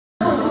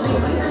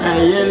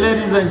Yeah,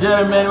 ladies and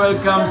gentlemen,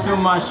 welcome to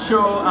my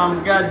show.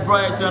 I'm Gad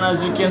Brighton.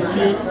 As you can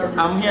see,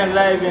 I'm here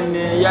live in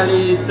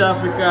YALI, East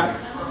Africa.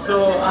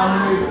 So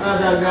I'm with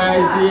other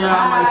guys here,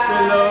 my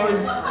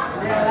fellows.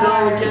 So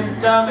we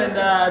can come and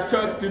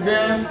talk to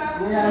them.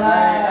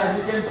 As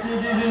you can see,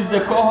 this is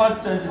the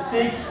cohort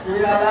 26.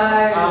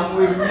 I'm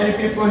with many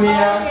people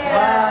here.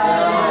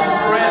 This is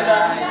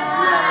Brenda.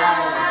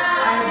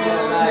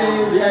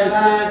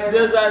 Yes,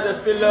 those are the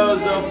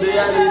fellows of the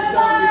YALI East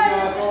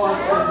Africa cohort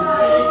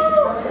 26.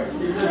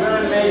 It's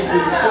very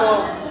amazing. So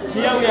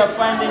here we are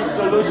finding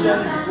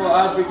solutions for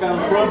African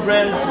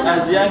problems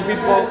as young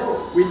people.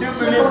 We do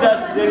believe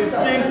that there is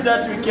things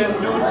that we can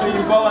do to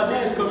empower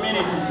this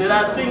community. There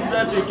are things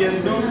that we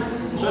can do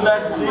so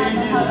that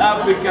this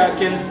Africa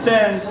can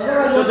stand,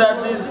 so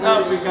that this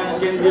Africa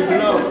can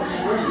develop.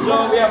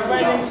 So we are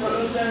finding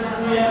solutions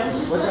here.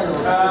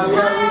 We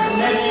are with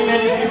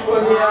many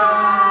people here.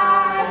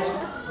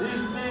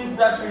 These things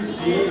that we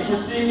see, you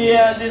see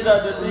here, these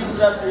are the things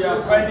that we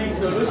are finding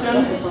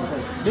solutions.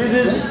 This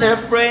is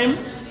Ephraim.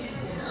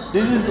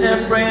 This is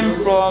Ephraim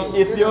from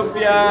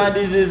Ethiopia.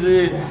 This is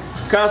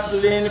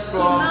Kathleen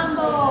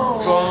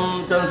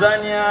from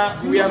Tanzania.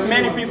 We have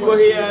many people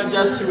here.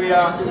 We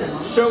are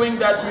showing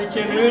that we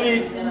can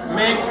really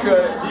make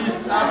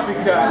this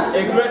Africa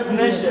a great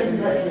nation.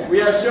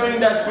 We are showing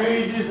that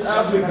really this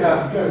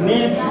Africa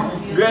needs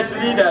great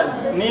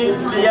leaders,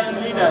 needs the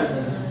young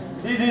leaders.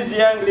 This is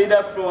young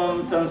leader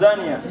from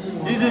Tanzania.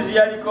 This is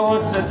YALI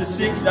cohort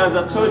 26. As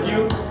I told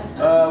you,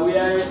 we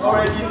are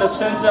already in the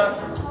center.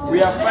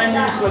 We are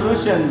finding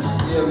solutions.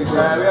 We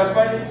are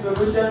finding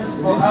solutions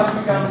for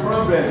African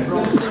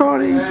problems.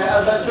 Sorry.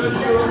 As I told you,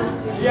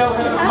 here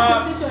we have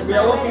maps. We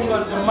are working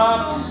on the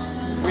maps.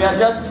 We are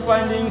just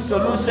finding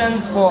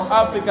solutions for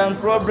African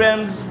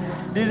problems.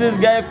 This is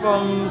guy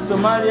from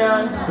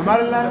Somaliland,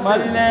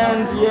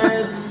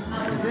 yes.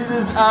 This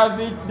is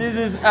Avid. This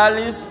is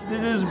Alice.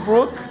 This is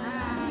Brooke.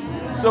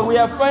 So we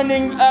are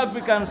finding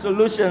African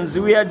solutions.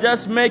 We are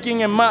just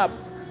making a map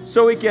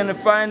so we can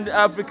find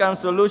African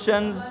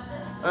solutions.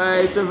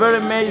 It's a very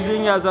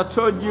amazing, as I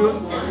told you.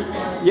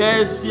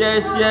 Yes. We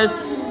have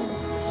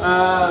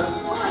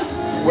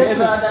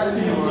another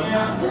team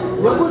here.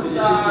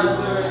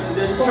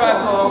 The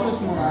track of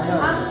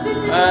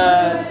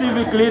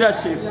civic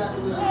leadership.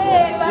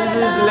 This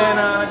is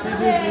Lena.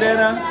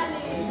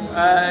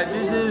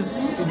 This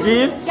is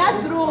Gift.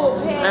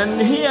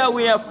 And here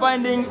we are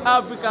finding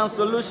African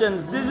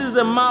solutions. This is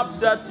a map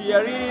that we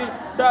are really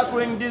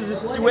tackling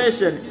this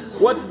situation.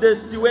 What's the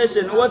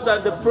situation? What are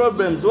the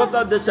problems? What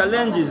are the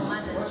challenges?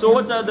 So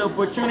what are the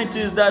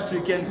opportunities that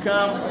we can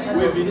come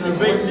with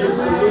innovative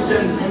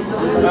solutions? This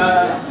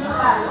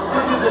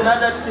is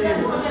another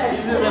team.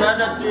 This is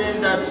another team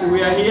that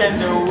we are here in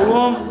the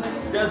room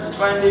just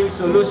finding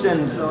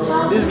solutions.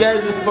 This guy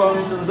is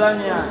from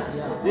Tanzania.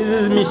 This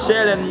is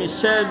Michelle and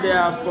Michelle. They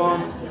are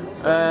from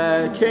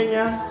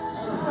Kenya.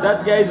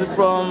 That guy is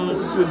from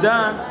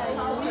Sudan.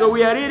 So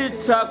we are really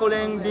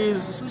tackling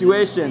this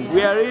situation.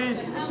 We are really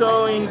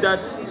showing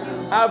that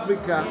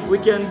Africa, we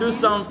can do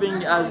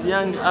something as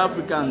young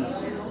Africans.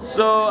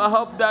 So I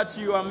hope that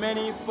you are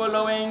many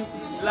following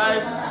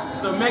live.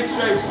 So make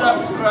sure you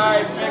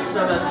subscribe, make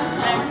sure that you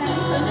make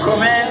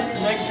comments,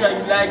 make sure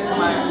you like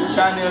my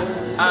channel.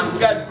 I'm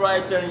Gad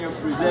Brighton, your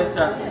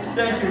presenter.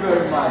 Thank you very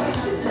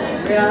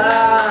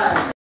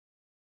much.